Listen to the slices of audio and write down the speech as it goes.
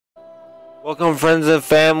Welcome, friends and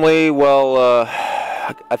family. Well,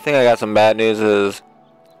 I think I got some bad news. Is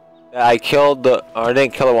that I killed or I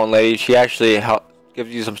didn't kill the one lady. She actually gives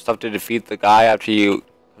you some stuff to defeat the guy after you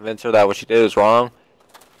convince her that what she did is wrong.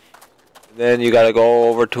 And then you gotta go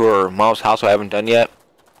over to her mom's house, which I haven't done yet.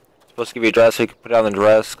 It's supposed to give you a dress so you can put it on the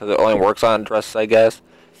dress because it only works on dresses, I guess.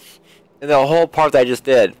 And the whole part that I just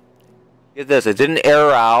did, get this, it didn't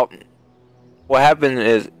error out. What happened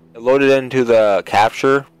is it loaded into the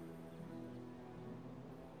capture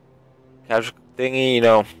thingy,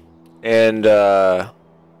 and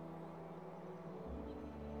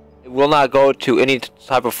it will not go to any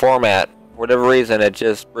type of format. For whatever reason, it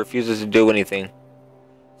just refuses to do anything.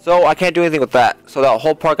 So I can't do anything with that. So that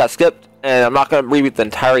whole part got skipped, and I'm not gonna rebeat the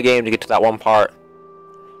entire game to get to that one part.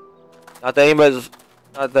 Not that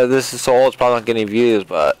this is so old, it's probably not getting views,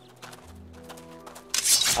 but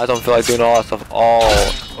I don't feel like doing all that stuff all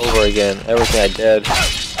over again. Everything I did.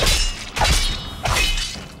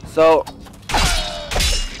 So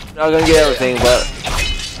not gonna get everything, but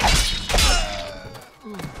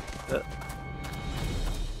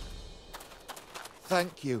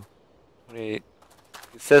thank you. it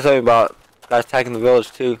says something about guys attacking the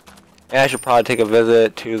village too. And I should probably take a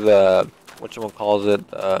visit to the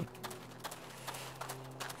whatchamacallit,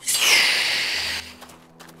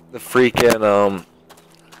 the freaking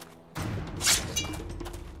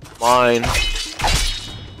mine.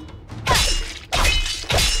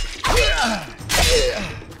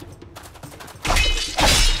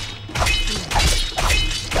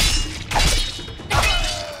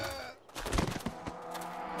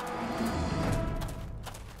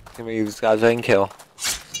 Give me these guys I can kill.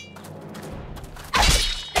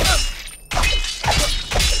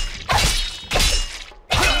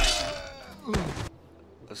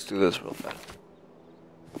 Let's do this real fast.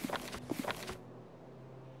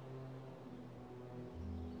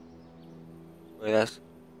 Wait, that's...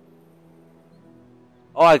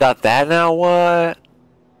 Oh, I got that now? What?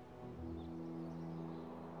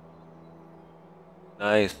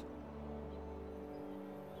 Nice.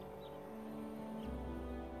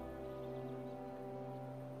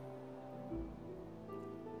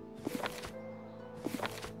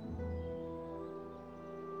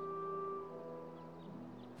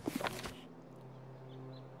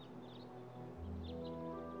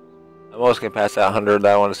 I'm almost getting past that 100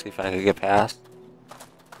 that I want to see if I can get past.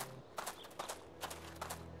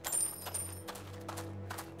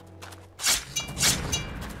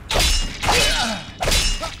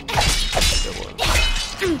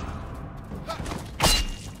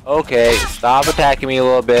 Okay, stop attacking me,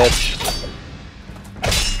 little bitch.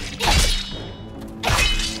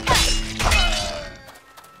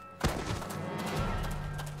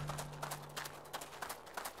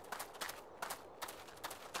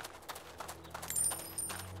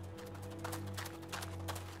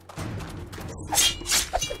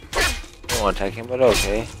 I don't want to attack him, but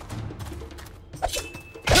okay.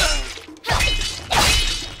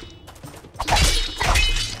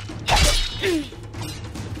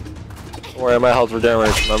 Don't worry, my health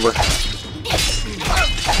regenerates, remember?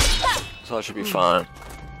 So that should be fine.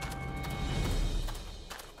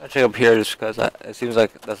 I'll check up here just because it seems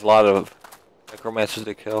like that's a lot of necromancers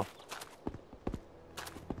to kill.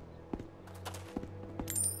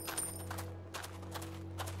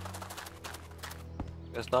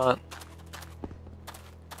 Guess not.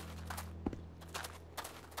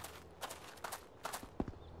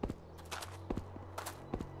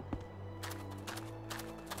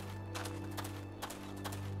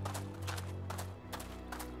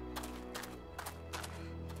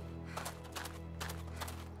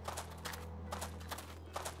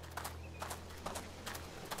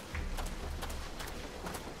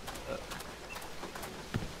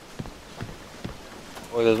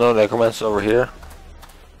 Oh, there's no necromancer over here.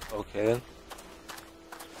 Okay then.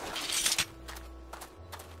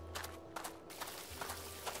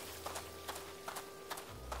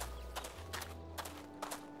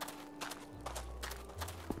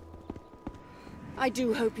 I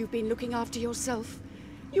do hope you've been looking after yourself.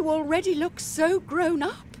 You already look so grown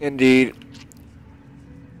up. Indeed.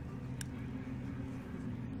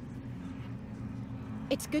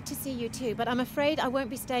 It's good to see you too, but I'm afraid I won't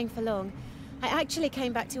be staying for long. I actually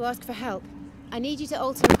came back to ask for help. I need you to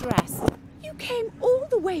alter a dress. You came all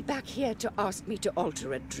the way back here to ask me to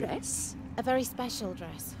alter a dress? A very special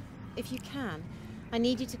dress. If you can, I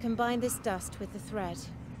need you to combine this dust with the thread.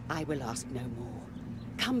 I will ask no more.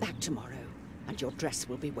 Come back tomorrow, and your dress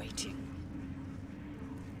will be waiting.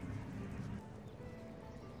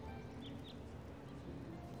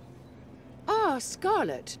 Ah,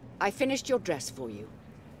 Scarlet. I finished your dress for you.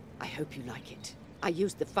 I hope you like it. I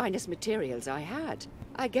used the finest materials I had.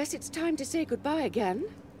 I guess it's time to say goodbye again.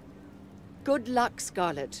 Good luck,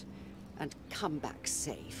 Scarlet, and come back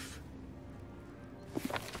safe.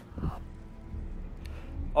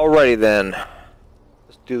 Alrighty then.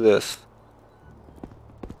 Let's do this.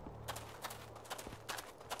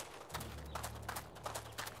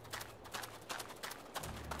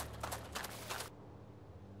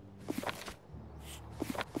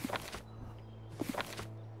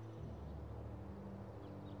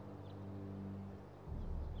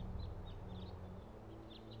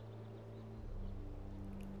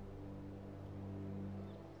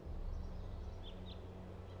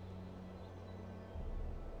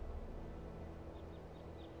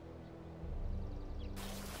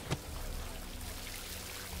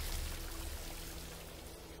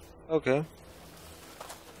 Okay.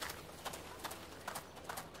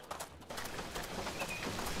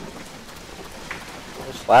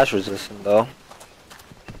 Slash resistant though.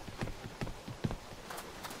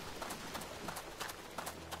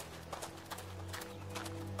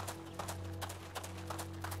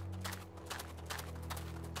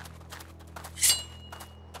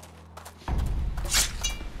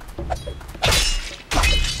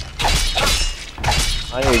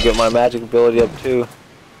 I need to get my magic ability up too.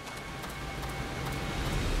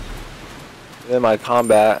 In my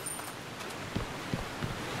combat.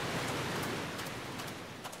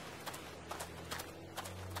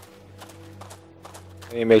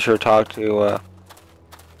 I need to make sure to talk to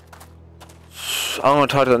I want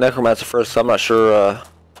to talk to the necromancer first, so I'm not sure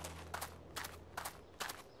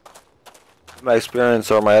my experience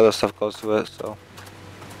or my other stuff goes to it, so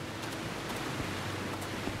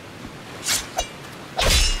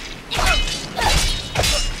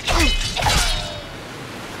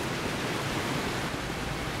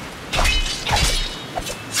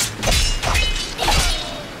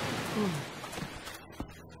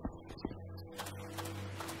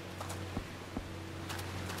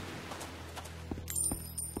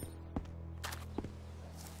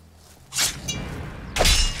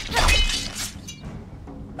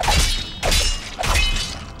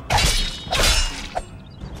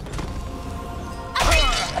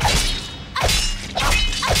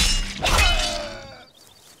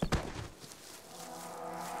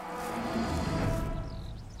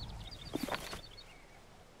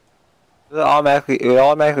it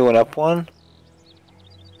automatically went up one?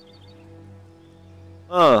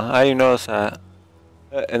 I didn't notice that.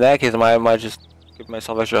 In that case, I might just give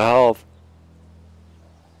myself extra health.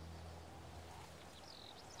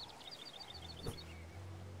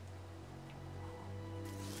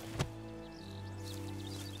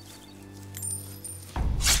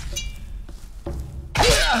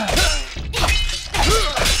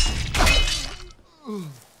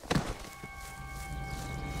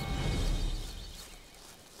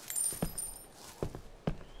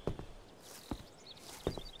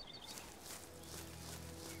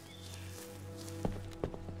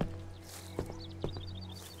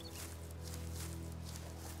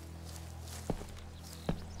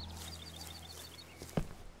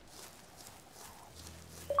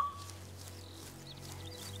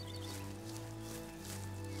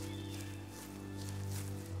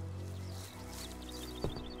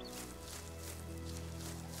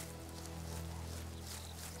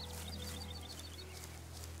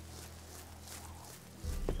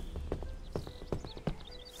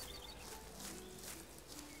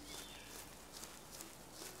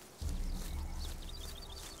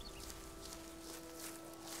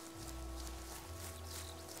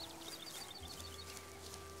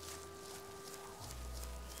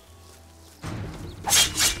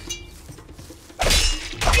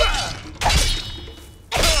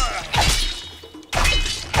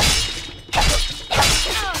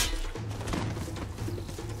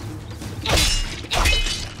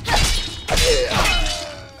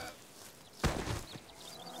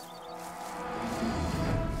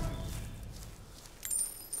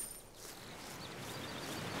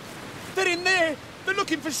 They're in there! They're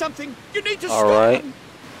looking for something! You need to All stop right. them!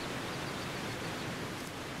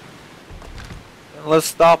 Let's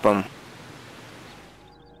stop him.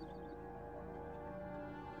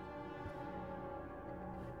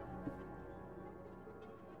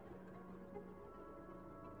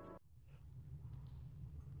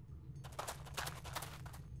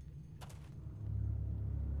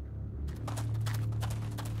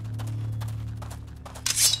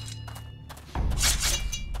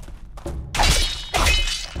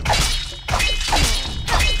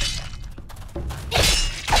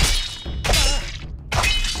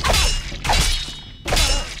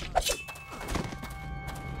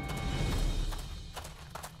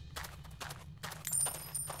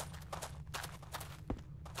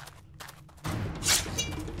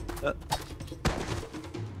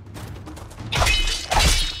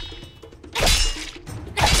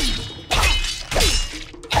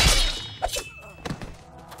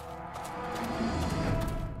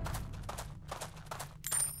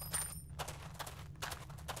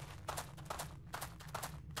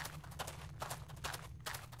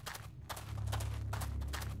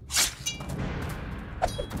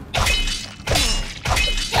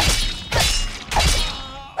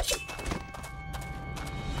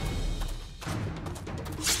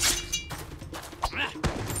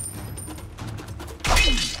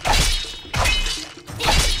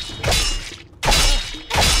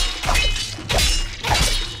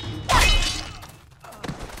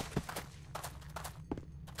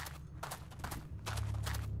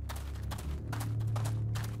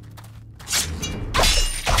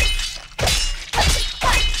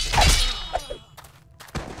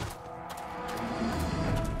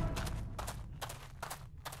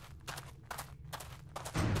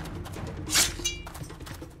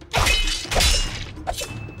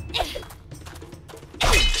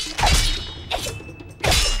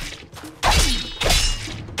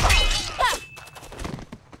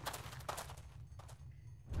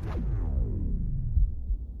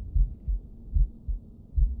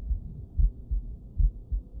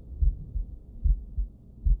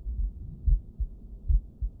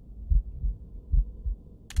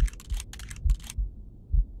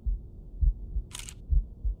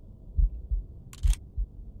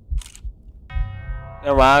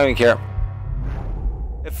 Never mind, I don't even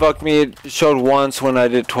care. It fucked me. It showed once when I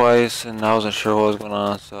did twice, and I wasn't sure what was going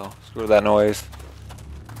on, so screw that noise.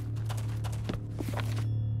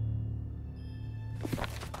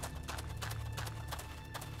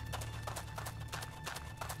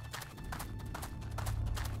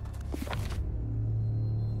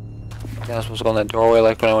 Yeah, I was supposed to go in that doorway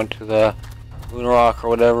like when I went to the Moon Rock or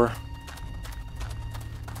whatever.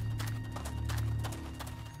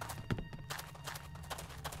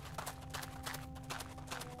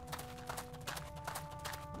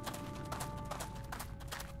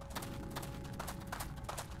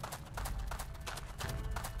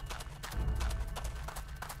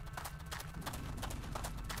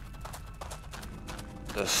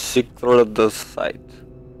 The secret of the site.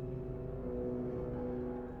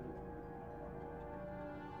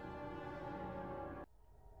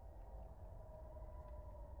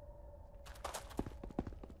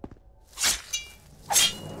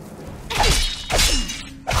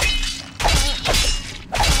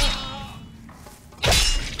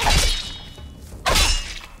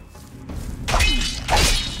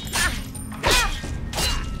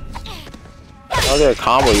 How they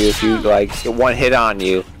combo you if you like get one hit on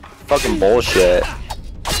you? Fucking bullshit.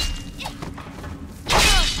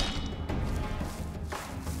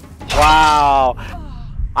 Wow.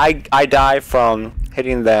 I die from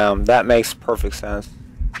hitting them. That makes perfect sense.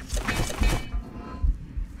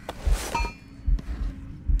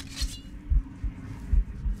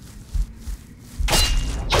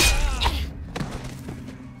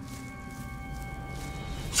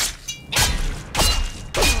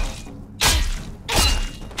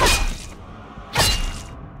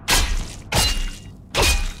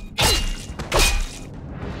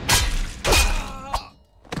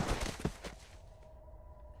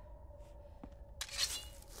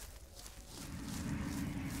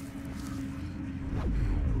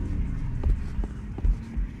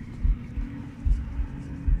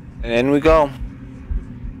 And in we go.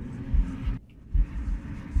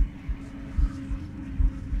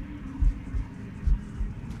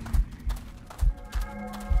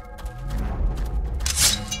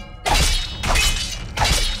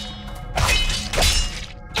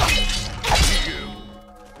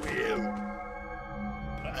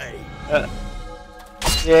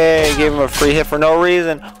 Yay, gave him a free hit for no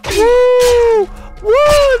reason. Woo! Woo!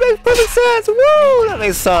 It makes perfect sense! Woo! That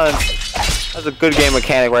makes sense. That's a good game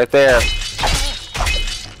mechanic right there.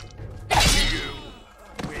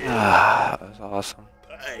 Ah, that was awesome.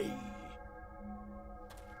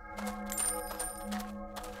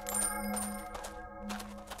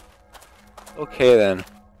 Okay then.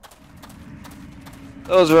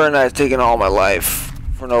 That was very nice taking all my life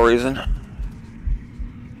for no reason.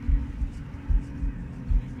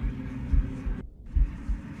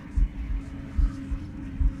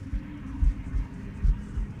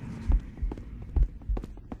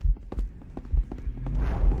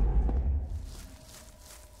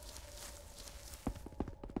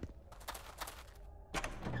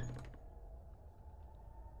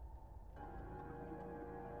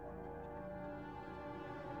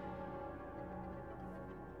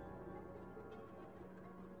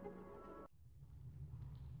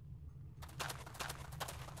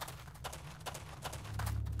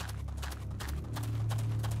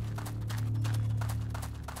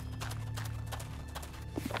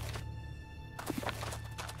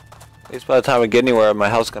 At least by the time we get anywhere, my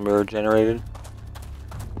house is gonna be regenerated.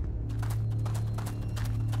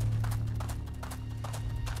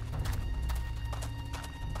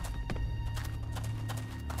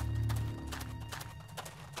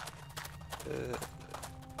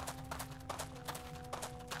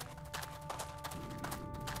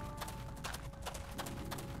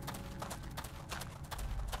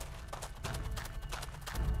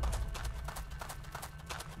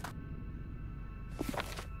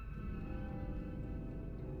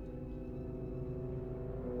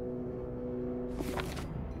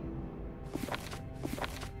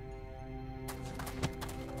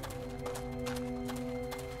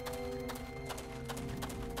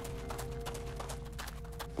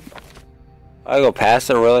 I go past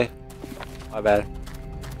it, really? My bad.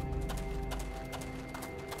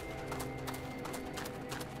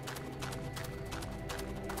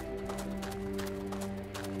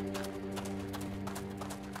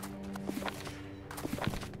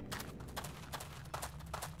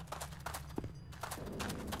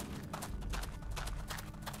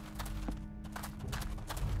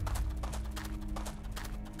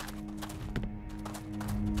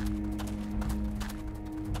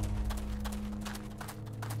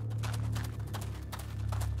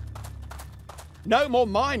 No more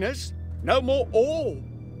miners, no more ore.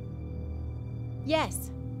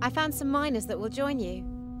 Yes, I found some miners that will join you.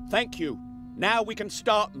 Thank you. Now we can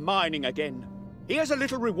start mining again. Here's a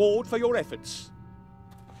little reward for your efforts.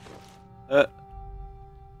 The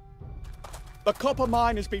copper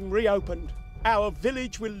mine has been reopened. Our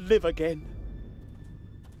village will live again.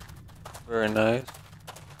 Very nice.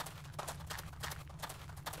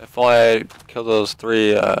 If only I killed those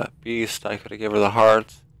 3 beasts, I could have given her the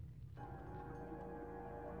hearts.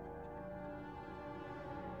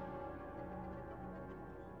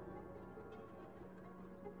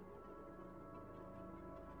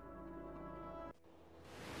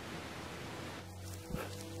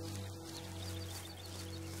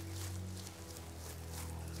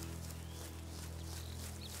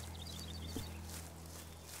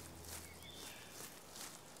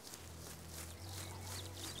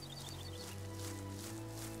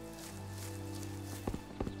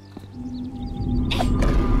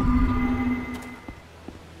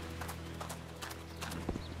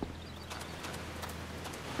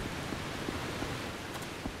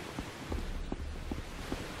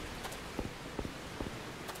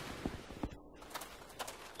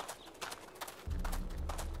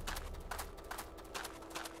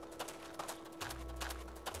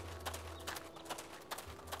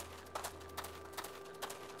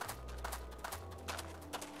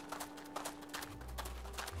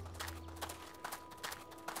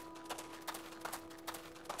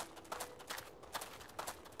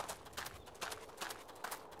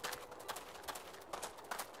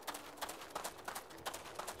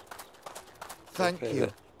 Thank you.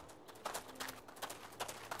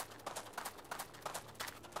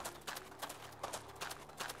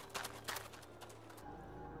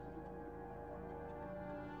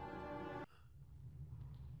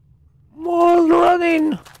 More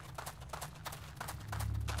running!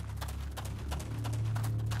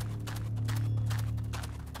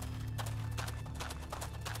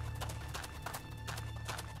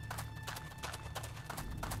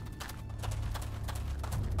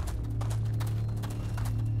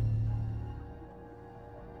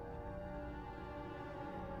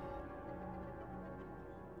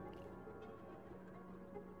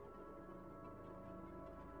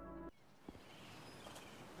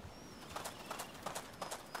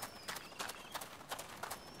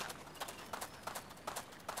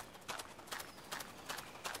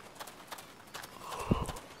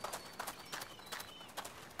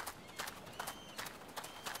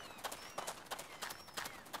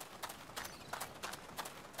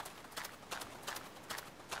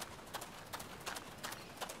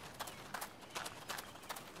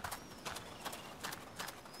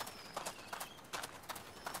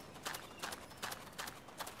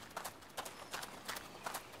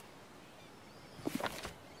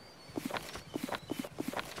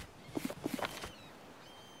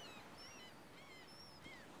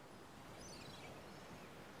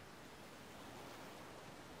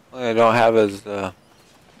 I don't have his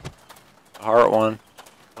heart one.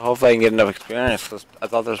 Hopefully I can get enough experience, because I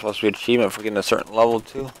thought there was supposed to be an achievement for getting a certain level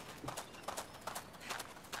too.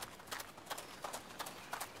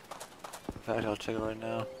 In fact, I'll check it right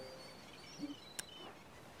now.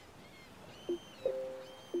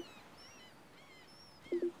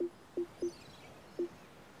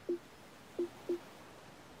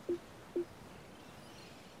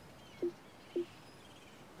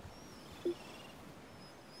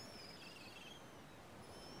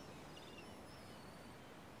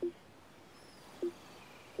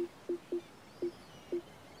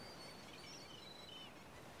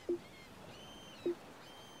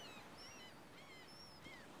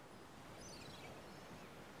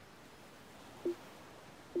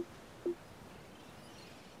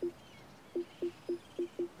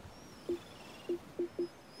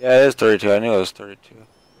 Yeah, it is 32. I knew it was 32.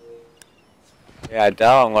 Yeah, I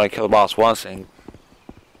doubt I'm gonna kill the boss once and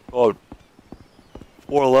go up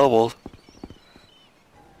 4 levels.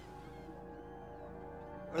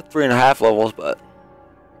 Or 3.5 levels, but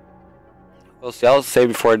we'll see. I'll save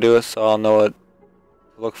before I do it, so I'll know what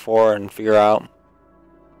to look for and figure out.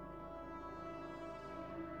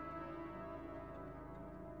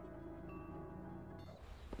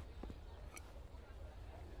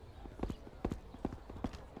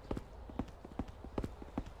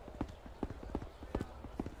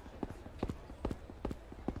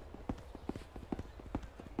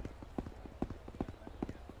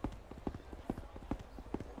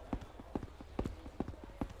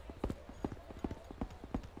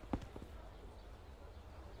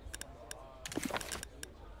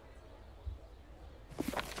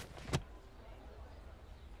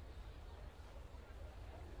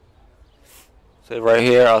 Save right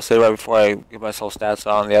here. I'll save right before I get myself stats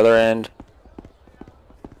on the other end.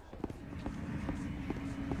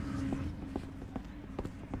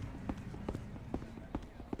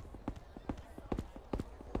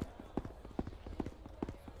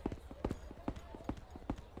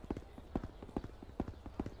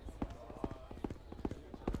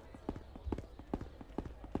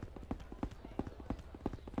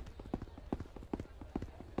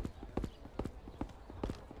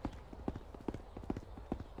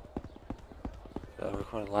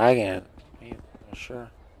 Recording lagging. I'm not sure.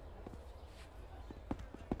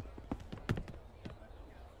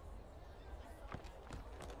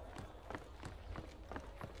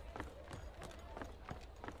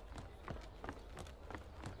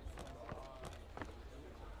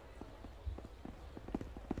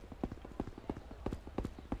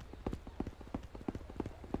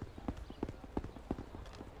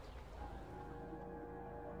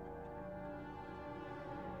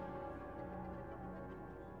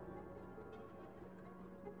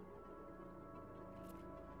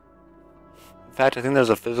 In fact, I think there's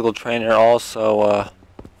a physical trainer also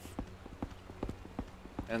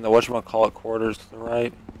in the whatchamacallit quarters to the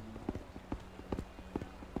right.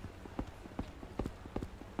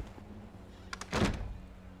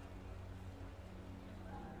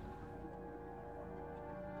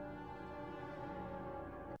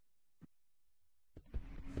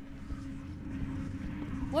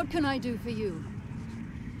 What can I do for you?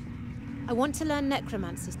 I want to learn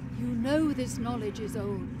necromancy. You know this knowledge is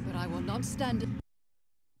old, but I will not stand it.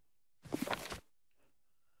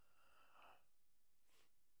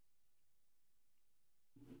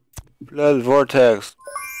 Blood vortex.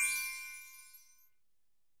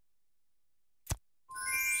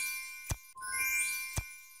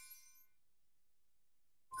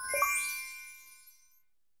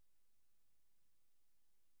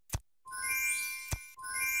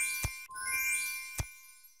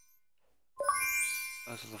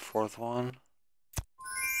 This is the 4th one.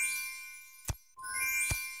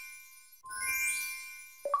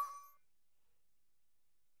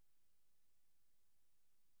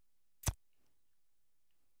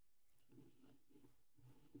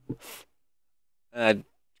 And I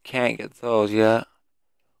can't get those yet.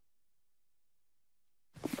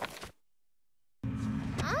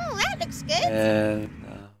 Oh, that looks good. And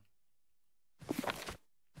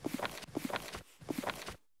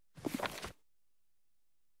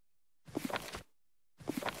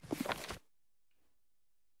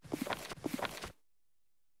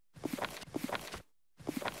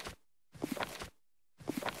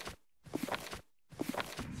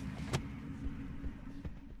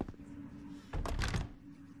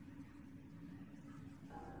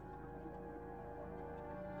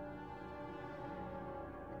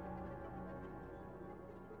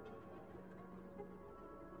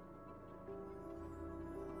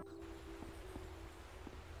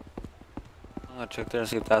I'm gonna check there and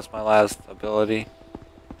see if that's my last ability.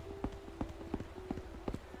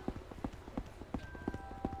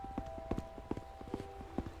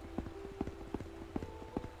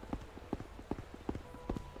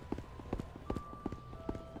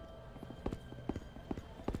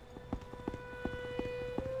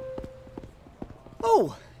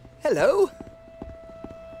 Oh, hello.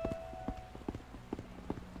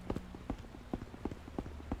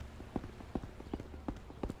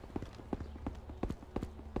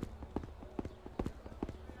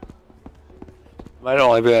 Might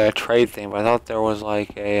only be a trade thing, but I thought there was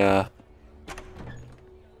like a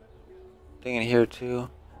thing in here too.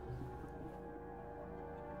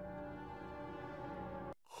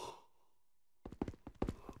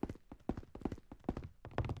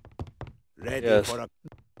 Ready Yes. for a...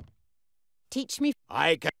 Teach me.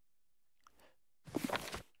 I can...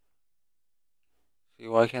 See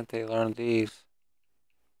why can't they learn these?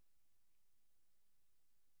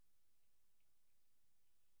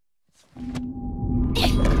 You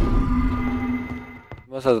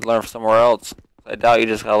must have to learn somewhere else. I doubt you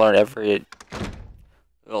just gotta learn every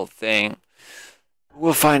little thing.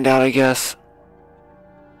 We'll find out, I guess.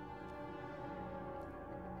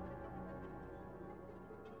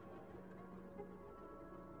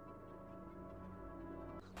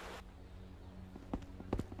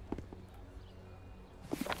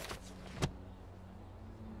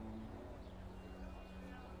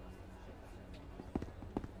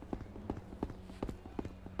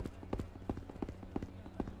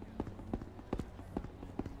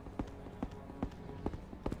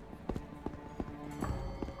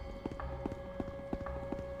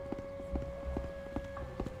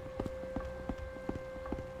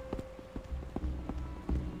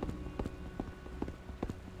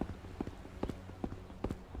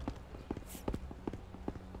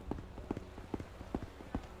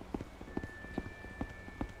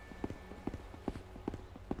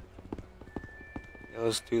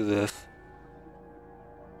 Let's do this.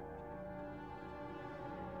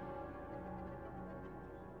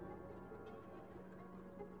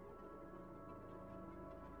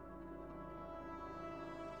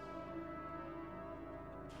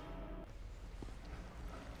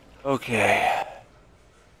 Okay.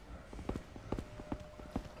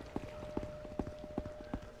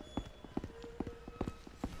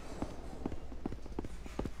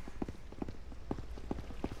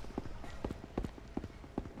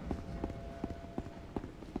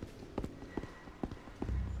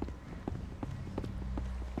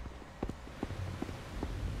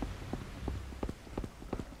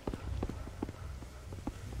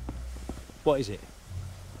 What is it?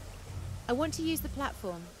 I want to use the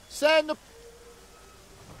platform. Send the...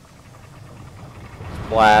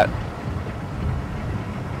 Flat.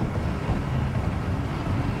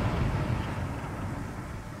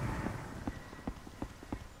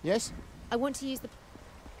 Yes? I want to use the...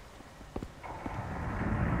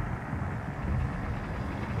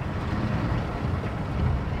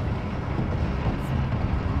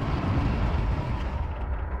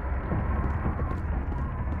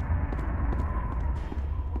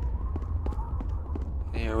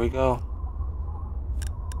 Here we go.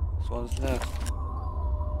 This one's next.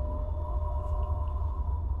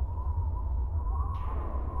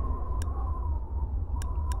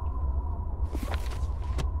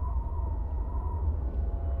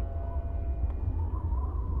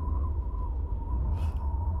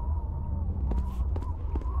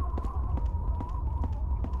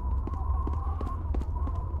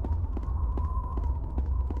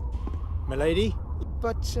 Milady?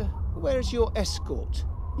 But where is your escort?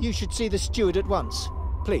 You should see the steward at once.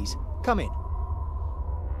 Please, come in.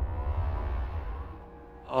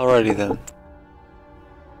 Alrighty then.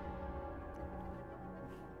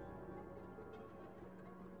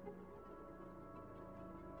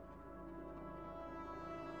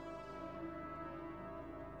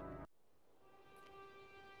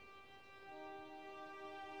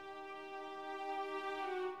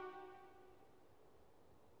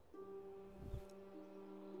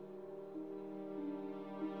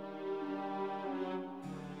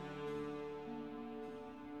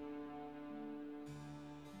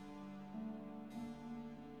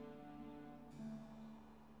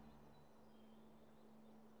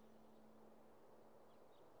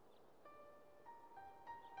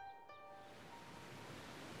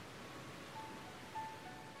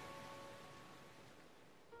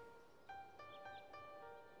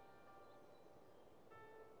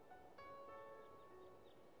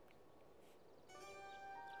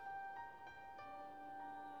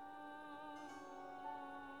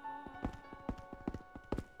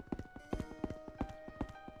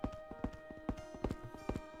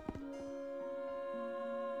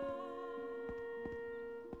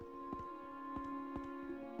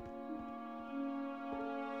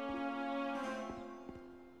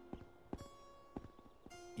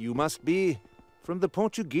 You must be from the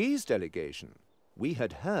Portuguese delegation. We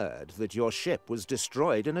had heard that your ship was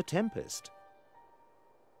destroyed in a tempest.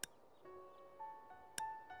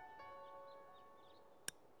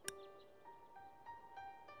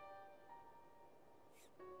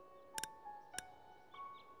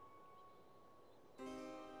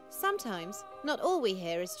 Sometimes, not all we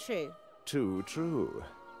hear is true. Too true,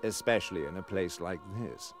 especially in a place like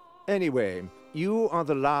this. Anyway, you are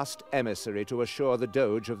the last emissary to assure the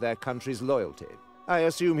Doge of their country's loyalty. I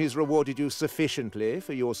assume he's rewarded you sufficiently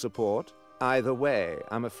for your support? Either way,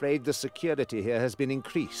 I'm afraid the security here has been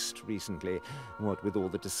increased recently, what with all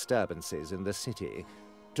the disturbances in the city.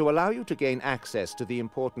 To allow you to gain access to the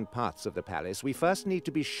important parts of the palace, we first need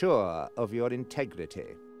to be sure of your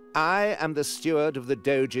integrity. I am the steward of the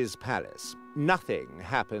Doge's palace. Nothing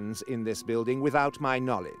happens in this building without my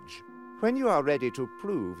knowledge. When you are ready to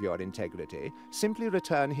prove your integrity, simply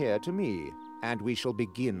return here to me, and we shall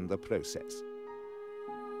begin the process.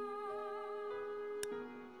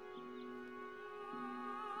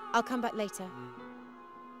 I'll come back later.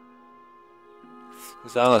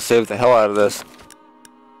 Because I'm gonna save the hell out of this.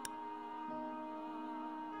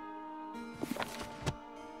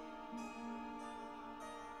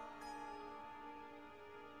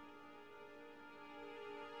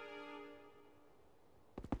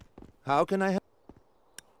 How can I help?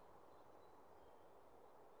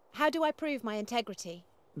 How do I prove my integrity?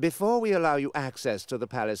 Before we allow you access to the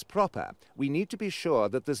palace proper, we need to be sure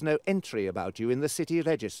that there's no entry about you in the city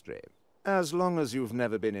registry. As long as you've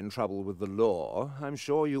never been in trouble with the law, I'm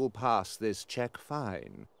sure you'll pass this check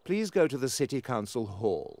fine. Please go to the City Council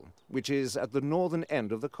Hall, which is at the northern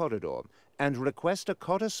end of the corridor, and request a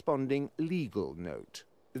corresponding legal note.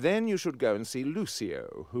 Then you should go and see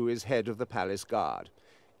Lucio, who is head of the palace guard.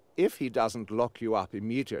 If he doesn't lock you up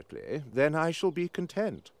immediately, then I shall be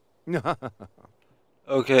content.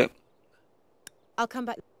 Okay. I'll come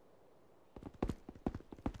back.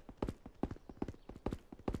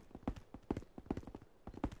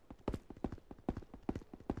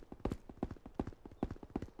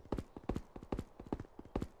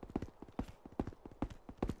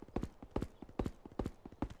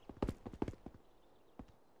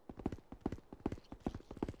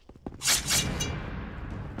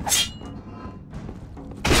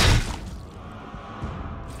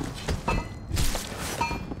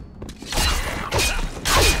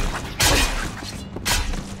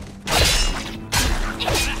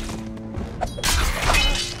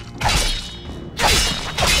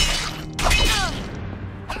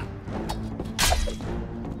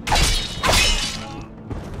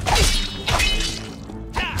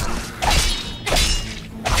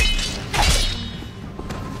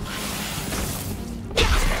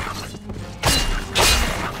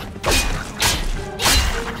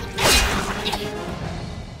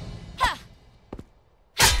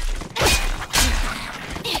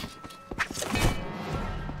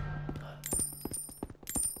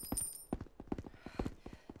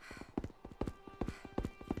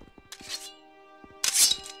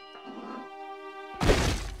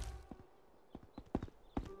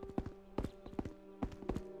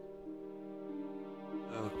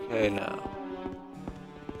 Okay, now.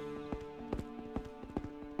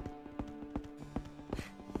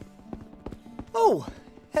 Oh,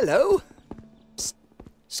 hello. Psst,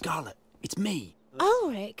 Scarlet, it's me.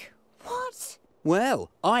 Ulrich, what?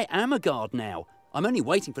 Well, I am a guard now. I'm only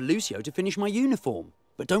waiting for Lucio to finish my uniform.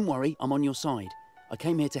 But don't worry, I'm on your side. I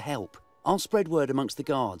came here to help. I'll spread word amongst the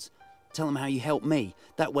guards. Tell them how you helped me.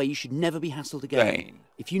 That way you should never be hassled again. Dang.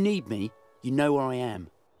 If you need me, you know where I am.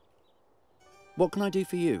 What can I do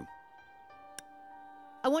for you?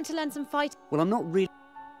 I want to learn some fight. Well, I'm not really...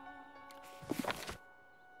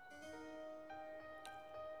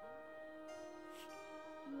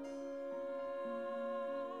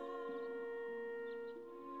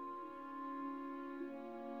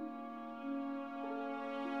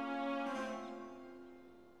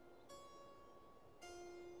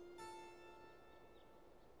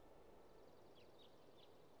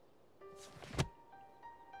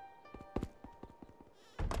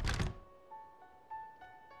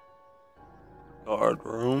 Guard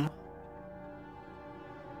room.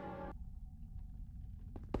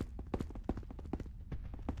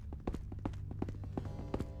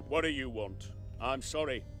 What do you want? I'm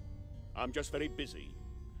sorry. I'm just very busy.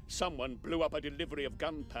 Someone blew up a delivery of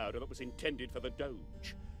gunpowder that was intended for the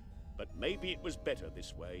Doge. But maybe it was better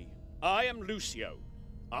this way. I am Lucio.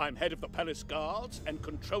 I'm head of the palace guards and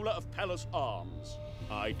controller of palace arms.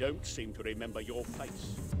 I don't seem to remember your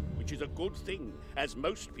face, which is a good thing, as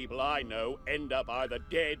most people I know end up either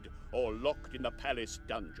dead or locked in the palace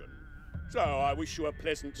dungeon. So I wish you a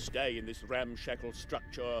pleasant stay in this ramshackle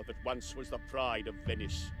structure that once was the pride of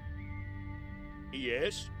Venice.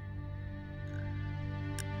 Yes?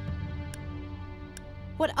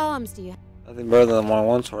 What arms do you have? Nothing better than the one I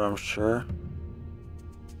once were, I'm sure.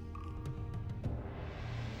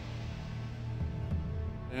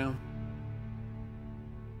 Damn.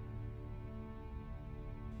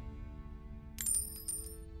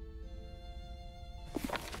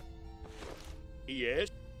 Yes?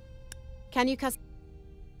 Can you cuss?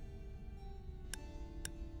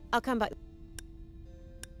 I'll come back.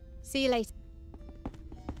 See you later.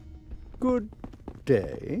 Good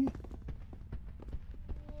day.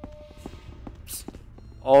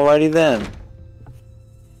 Alrighty then.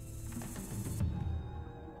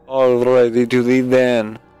 Alrighty to the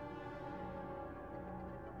then.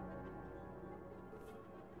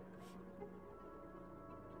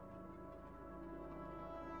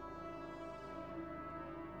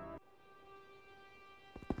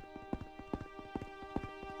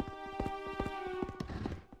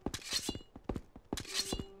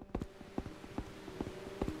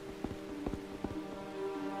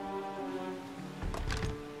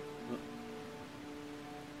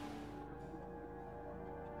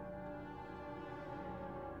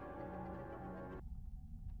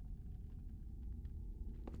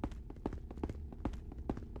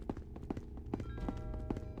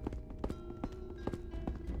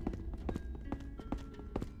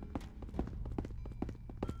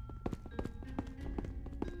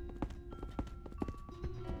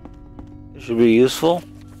 It should be useful.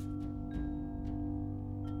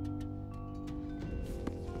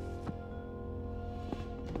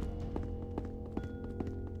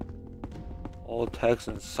 Old texts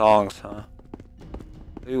and songs, huh?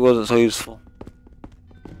 Maybe it wasn't so useful.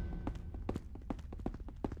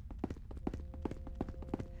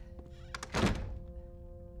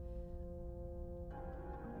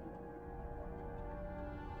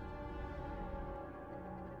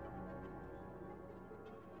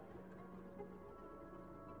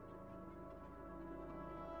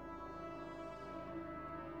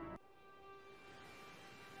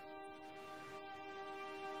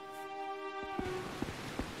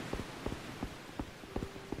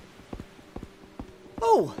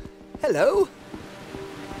 Oh, hello.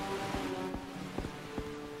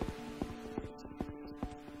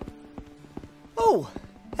 Oh,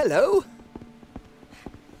 hello.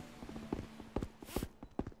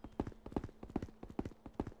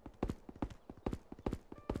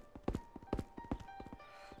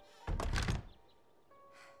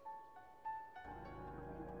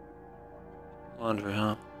 Laundry,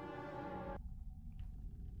 huh?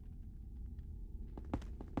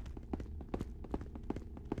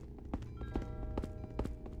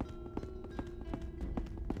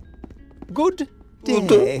 Good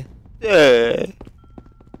day. Day.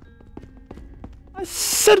 I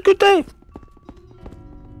said good day.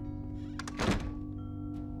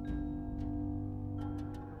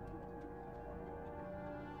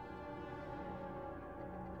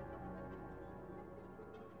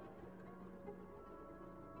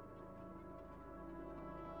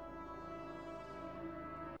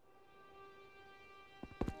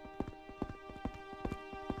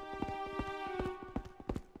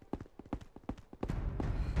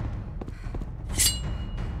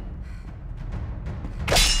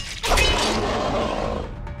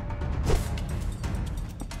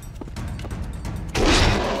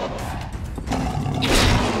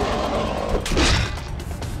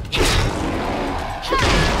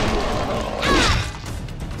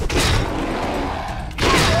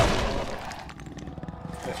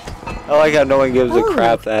 I like how no one gives a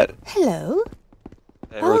crap that Hello.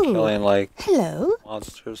 we're killing like Hello.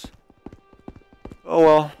 monsters. Oh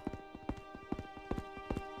well.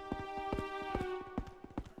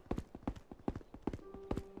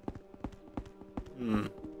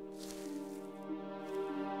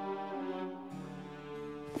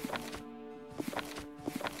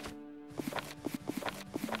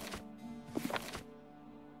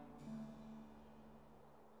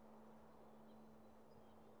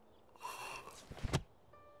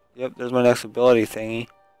 Yep, there's my next ability thingy.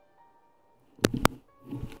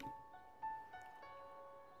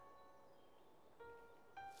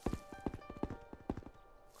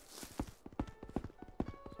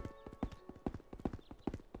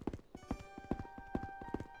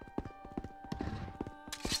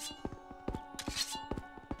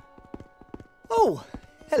 Oh,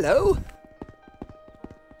 hello.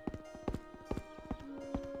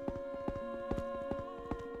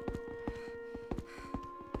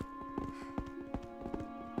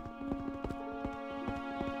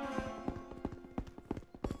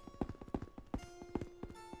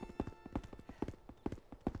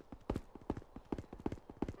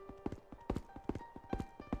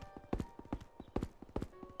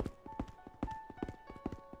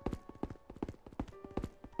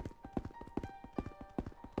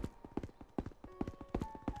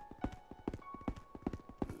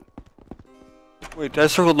 Wait, did I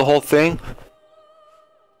circle the whole thing?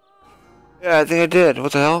 Yeah, I think I did.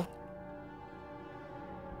 What the hell?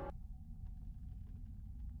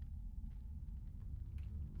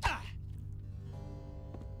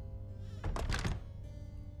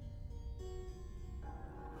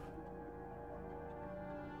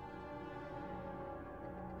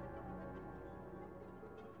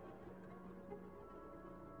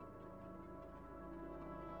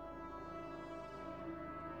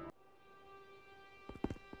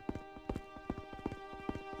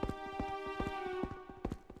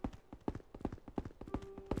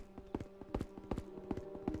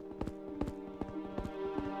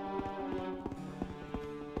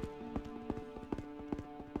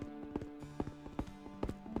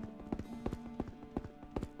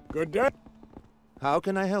 Good day. How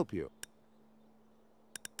can I help you?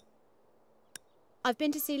 I've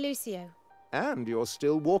been to see Lucio. And you're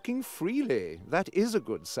still walking freely. That is a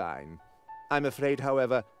good sign. I'm afraid,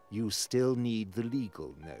 however, you still need the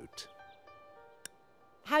legal note.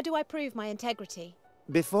 How do I prove my integrity?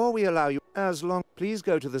 Before we allow you, please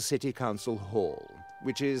go to the City Council Hall,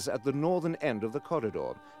 which is at the northern end of the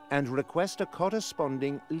corridor, and request a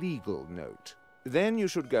corresponding legal note. Then you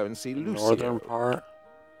should go and see Lucio. Northern part?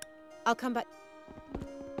 I'll come back.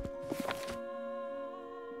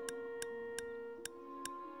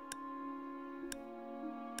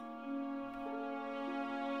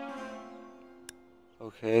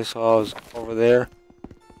 Okay, so I was over there.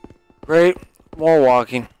 Great. More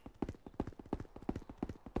walking.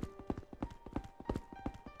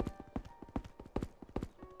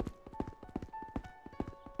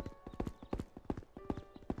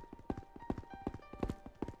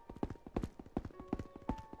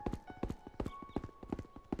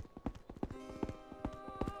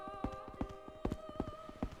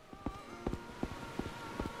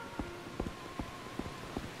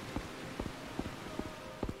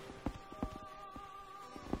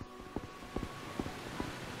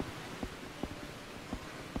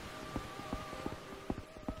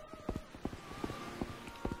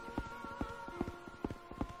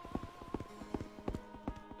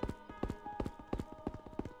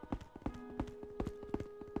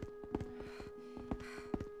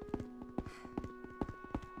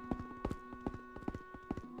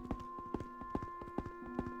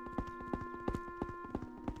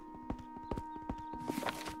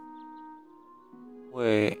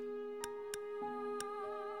 Wait.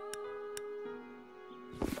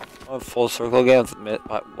 I went full circle again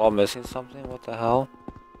while missing something? What the hell?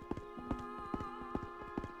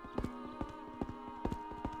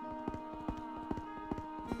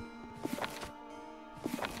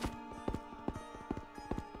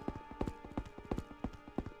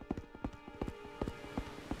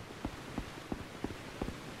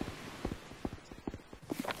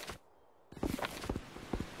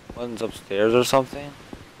 One's upstairs or something?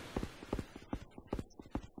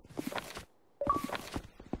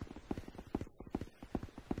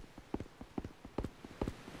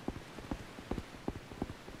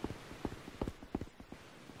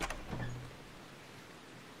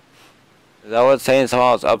 Is that what it's saying?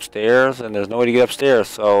 Somehow it's upstairs and there's no way to get upstairs,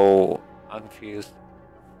 so I'm confused.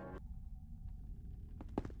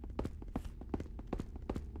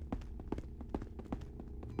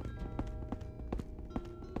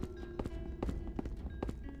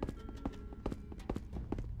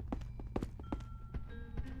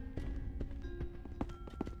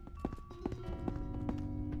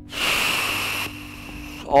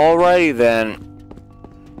 Alrighty then.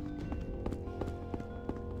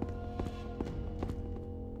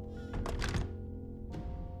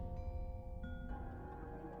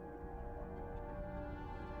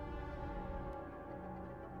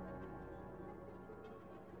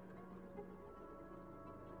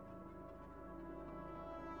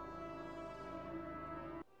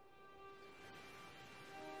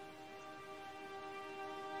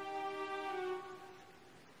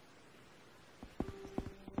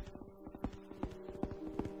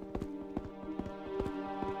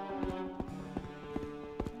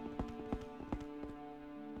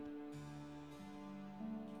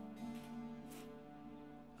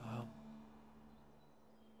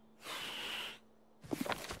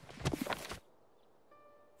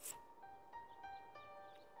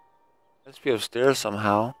 Let's be upstairs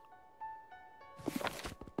somehow.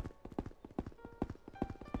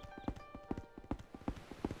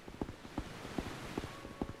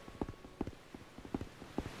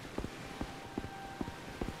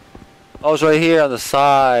 Oh, it's right here on the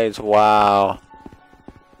sides. Wow.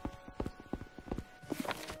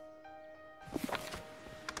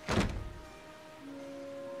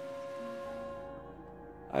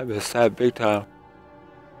 I missed that big time.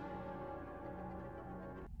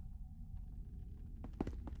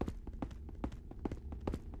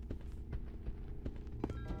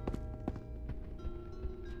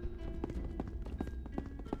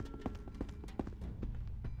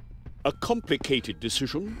 A complicated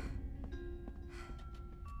decision?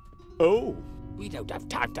 Oh. We don't have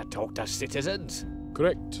time to talk to citizens.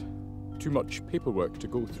 Correct. Too much paperwork to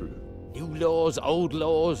go through. New laws, old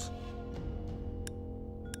laws.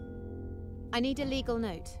 I need a legal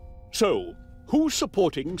note. So, who's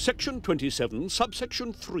supporting Section 27,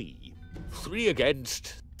 subsection 3? 3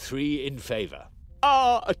 against, 3 in favour.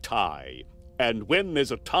 Ah, a tie. And when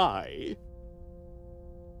there's a tie...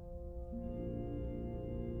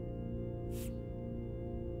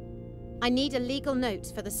 I need a legal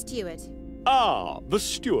note for the steward. Ah, the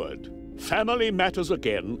steward. Family matters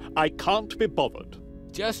again. I can't be bothered.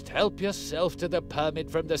 Just help yourself to the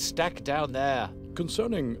permit from the stack down there.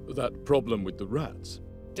 Concerning that problem with the rats.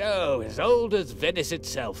 Oh, as old as Venice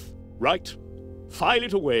itself. Right. File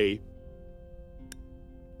it away.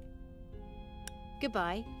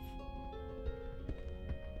 Goodbye.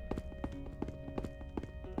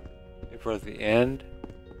 For the end.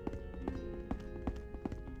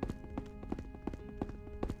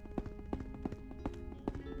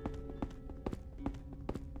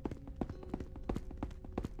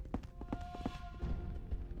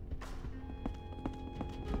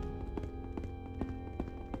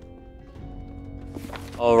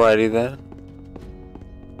 Alrighty then.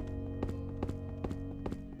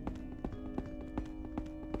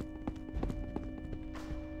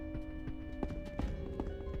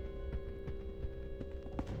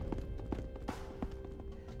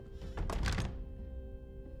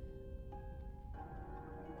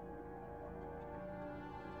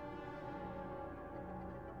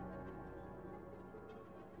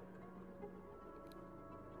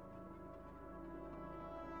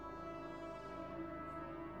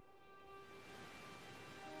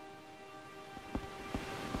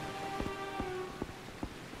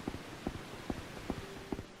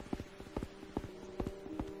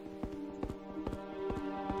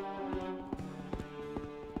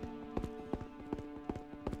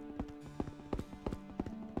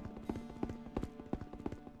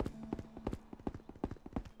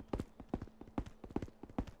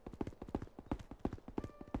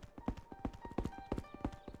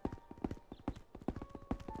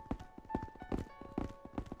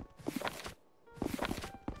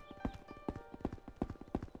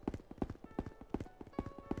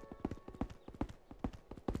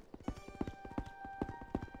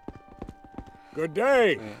 Good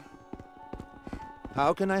day.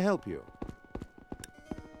 How can I help you?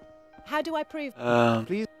 How do I prove?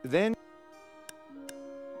 Please, then...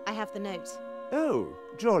 I have the note. Oh,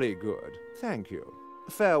 jolly good. Thank you.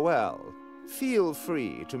 Farewell. Feel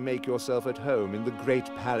free to make yourself at home in the great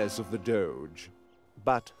palace of the Doge.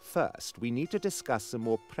 But first, we need to discuss some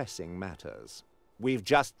more pressing matters. We've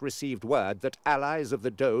just received word that allies of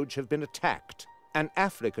the Doge have been attacked. An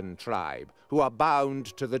African tribe, who are bound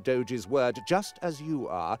to the Doge's word just as you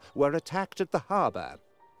are, were attacked at the harbor.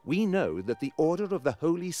 We know that the Order of the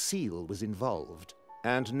Holy Seal was involved,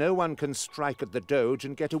 and no one can strike at the Doge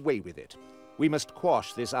and get away with it. We must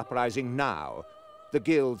quash this uprising now. The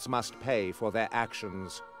guilds must pay for their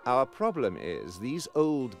actions. Our problem is these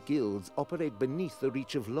old guilds operate beneath the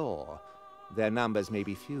reach of law. Their numbers may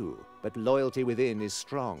be few, but loyalty within is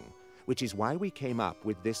strong, which is why we came up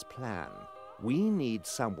with this plan. We need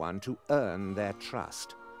someone to earn their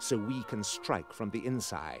trust, so we can strike from the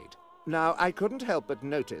inside. Now, I couldn't help but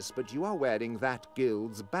notice, but you are wearing that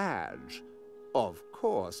guild's badge. Of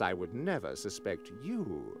course, I would never suspect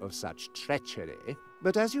you of such treachery,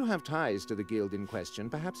 but as you have ties to the guild in question,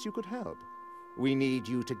 perhaps you could help. We need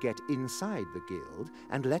you to get inside the guild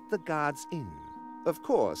and let the guards in. Of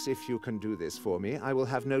course, if you can do this for me, I will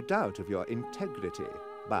have no doubt of your integrity.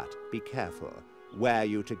 But be careful. Were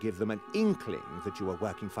you to give them an inkling that you are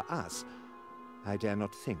working for us, I dare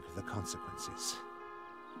not think of the consequences.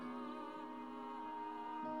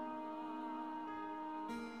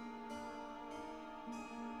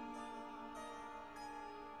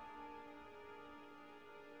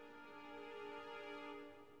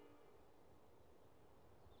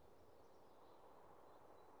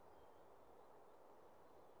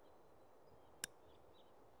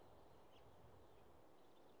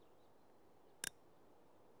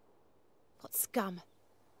 What scum!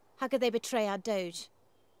 How could they betray our Doge?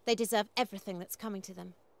 They deserve everything that's coming to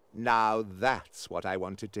them. Now that's what I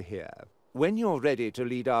wanted to hear. When you're ready to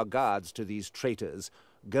lead our guards to these traitors,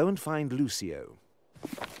 go and find Lucio.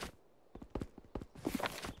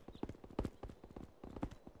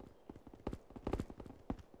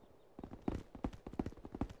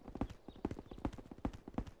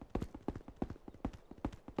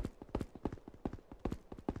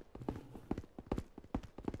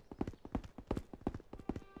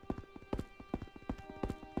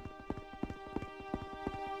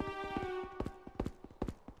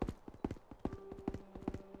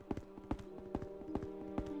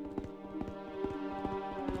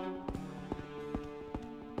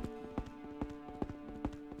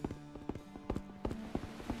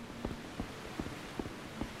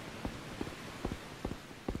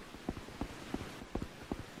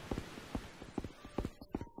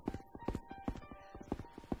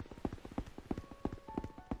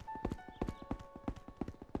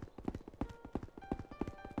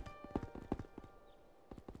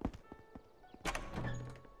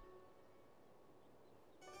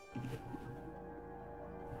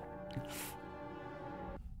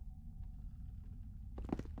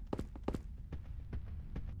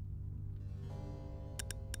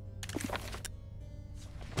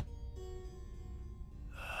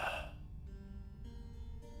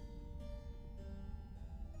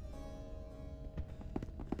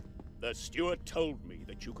 The steward told me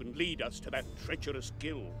that you can lead us to that treacherous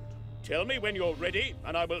guild. Tell me when you're ready,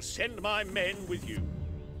 and I will send my men with you.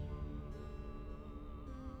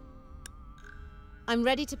 I'm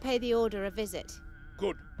ready to pay the Order a visit.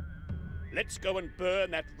 Good. Let's go and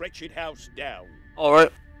burn that wretched house down. All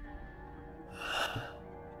right.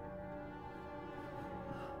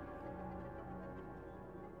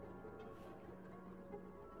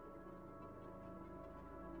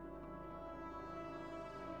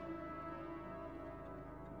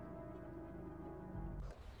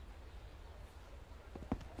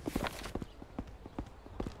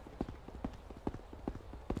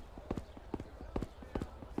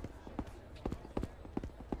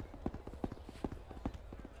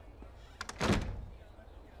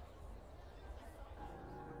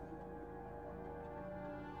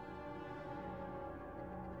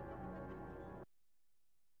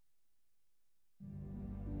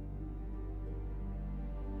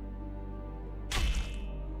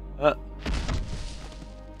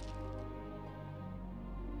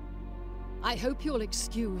 I hope you'll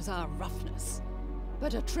excuse our roughness,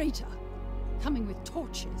 but a traitor, coming with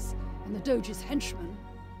torches and the Doge's henchmen,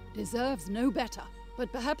 deserves no better.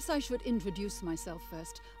 But perhaps I should introduce myself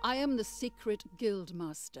first. I am the secret guild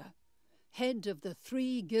master, head of the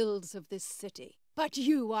 3 guilds of this city. But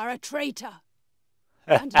you are a traitor,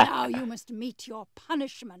 and now you must meet your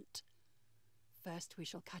punishment. First we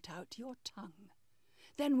shall cut out your tongue.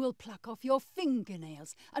 Then we'll pluck off your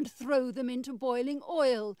fingernails and throw them into boiling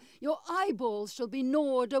oil. Your eyeballs shall be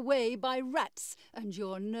gnawed away by rats. And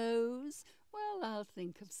your nose, well, I'll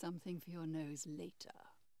think of something for your nose later.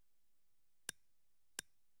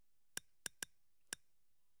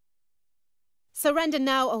 Surrender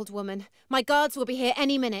now, old woman. My guards will be here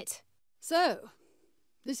any minute. So,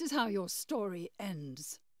 this is how your story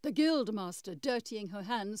ends. The guildmaster dirtying her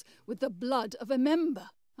hands with the blood of a member.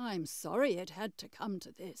 I'm sorry it had to come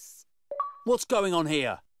to this. What's going on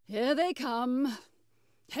here? Here they come.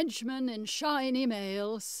 Henchmen in shiny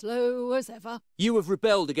mail, slow as ever. You have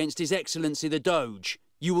rebelled against His Excellency the Doge.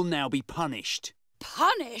 You will now be punished.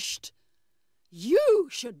 Punished? You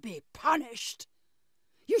should be punished.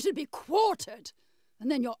 You should be quartered, and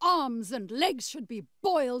then your arms and legs should be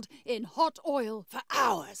boiled in hot oil for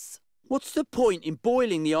hours. What's the point in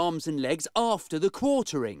boiling the arms and legs after the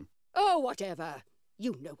quartering? Oh, whatever.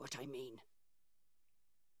 You know what I mean.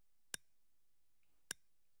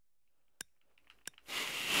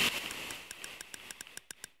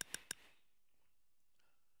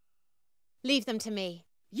 Leave them to me.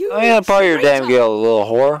 You I am part of your damn guild, little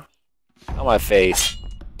whore. On my face.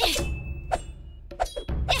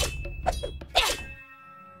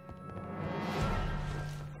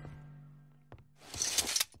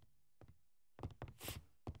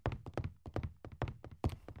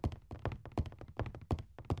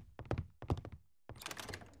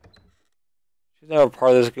 She's never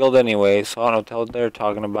part of this guild anyway, so I don't know what they're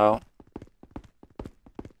talking about.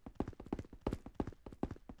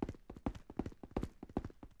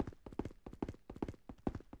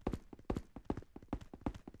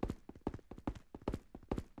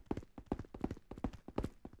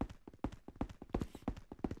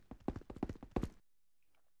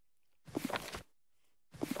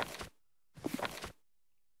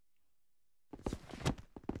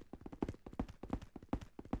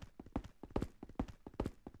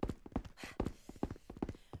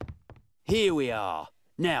 Here we are.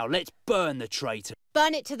 Now let's burn the traitor.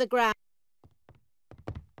 Burn it to the ground.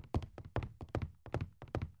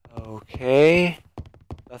 Okay.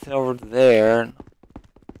 Nothing over there.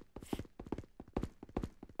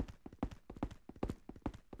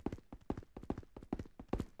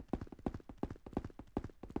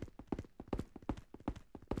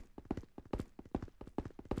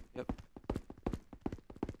 Yep.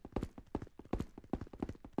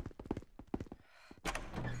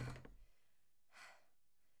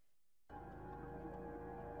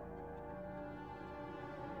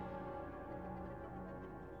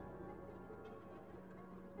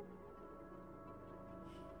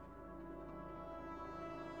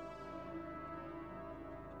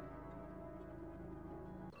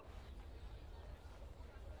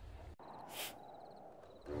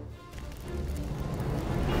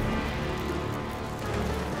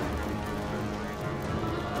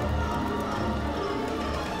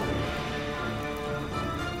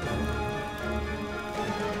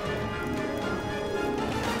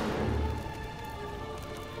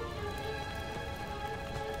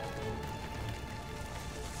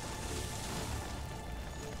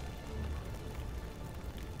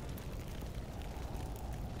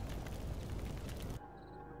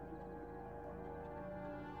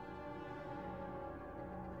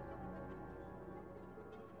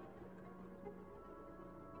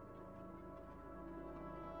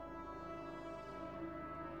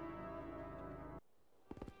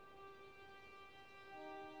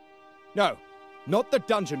 No, not the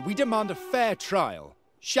dungeon. We demand a fair trial.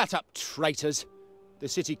 Shut up, traitors. The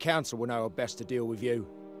city council will know how best to deal with you.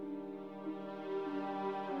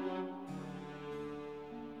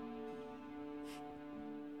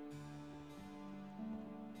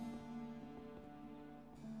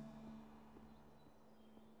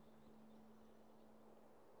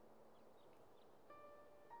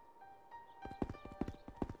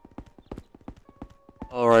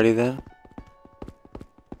 Alrighty then.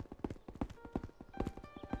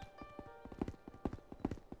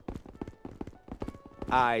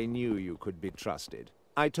 I knew you could be trusted.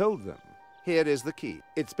 I told them. Here is the key.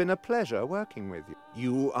 It's been a pleasure working with you.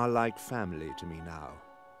 You are like family to me now.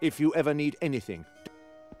 If you ever need anything,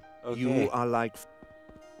 you are like...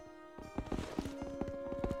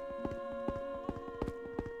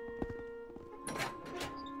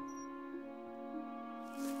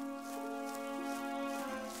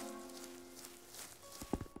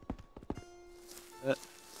 Look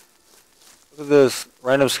at this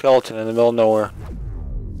random skeleton in the middle of nowhere.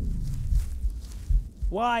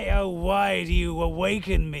 Why, oh why do you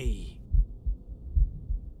awaken me?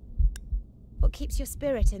 What keeps your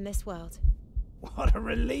spirit in this world? What a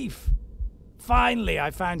relief! Finally,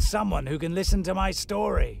 I found someone who can listen to my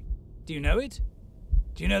story. Do you know it?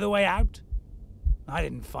 Do you know the way out? I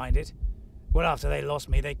didn't find it. Well, after they lost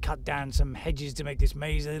me, they cut down some hedges to make this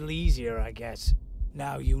maze a little easier, I guess.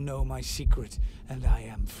 Now you know my secret, and I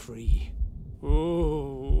am free.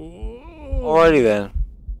 Ooh. Alrighty then.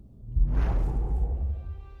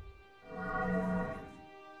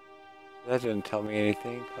 That didn't tell me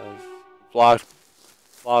anything, because blocked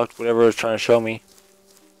whatever it was trying to show me.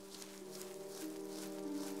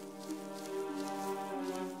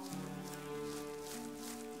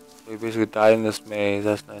 We basically died in this maze,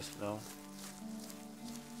 that's nice to know.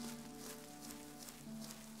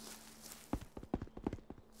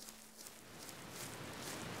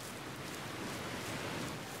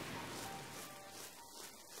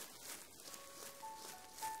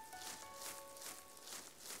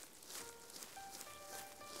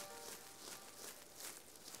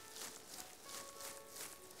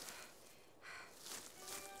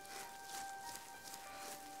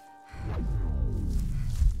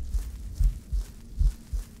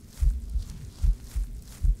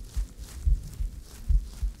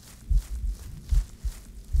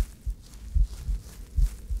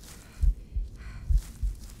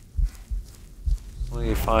 When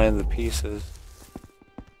you find the pieces.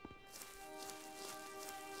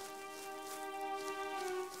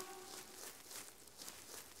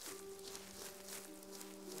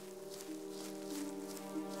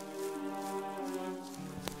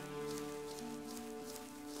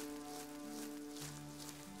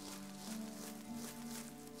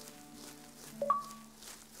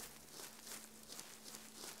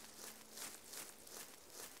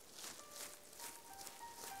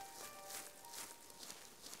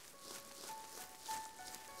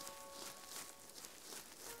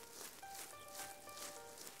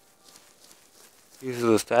 Pieces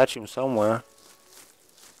of the statue somewhere.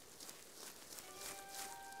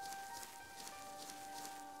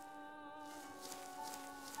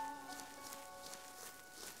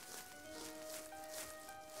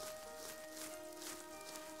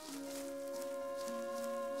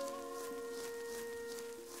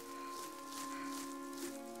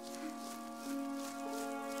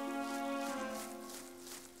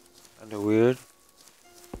 Kinda weird.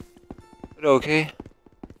 But okay.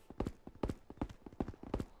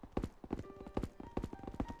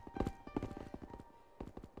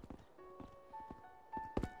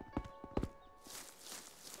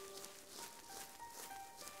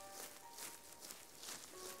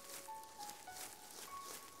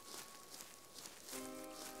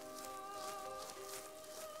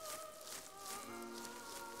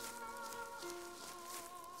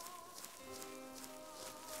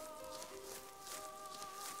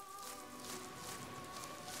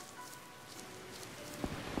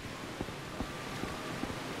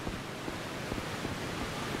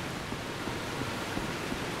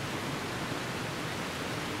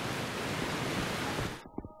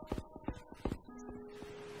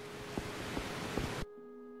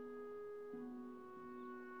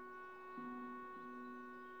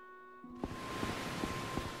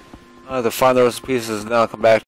 To find those pieces now, come back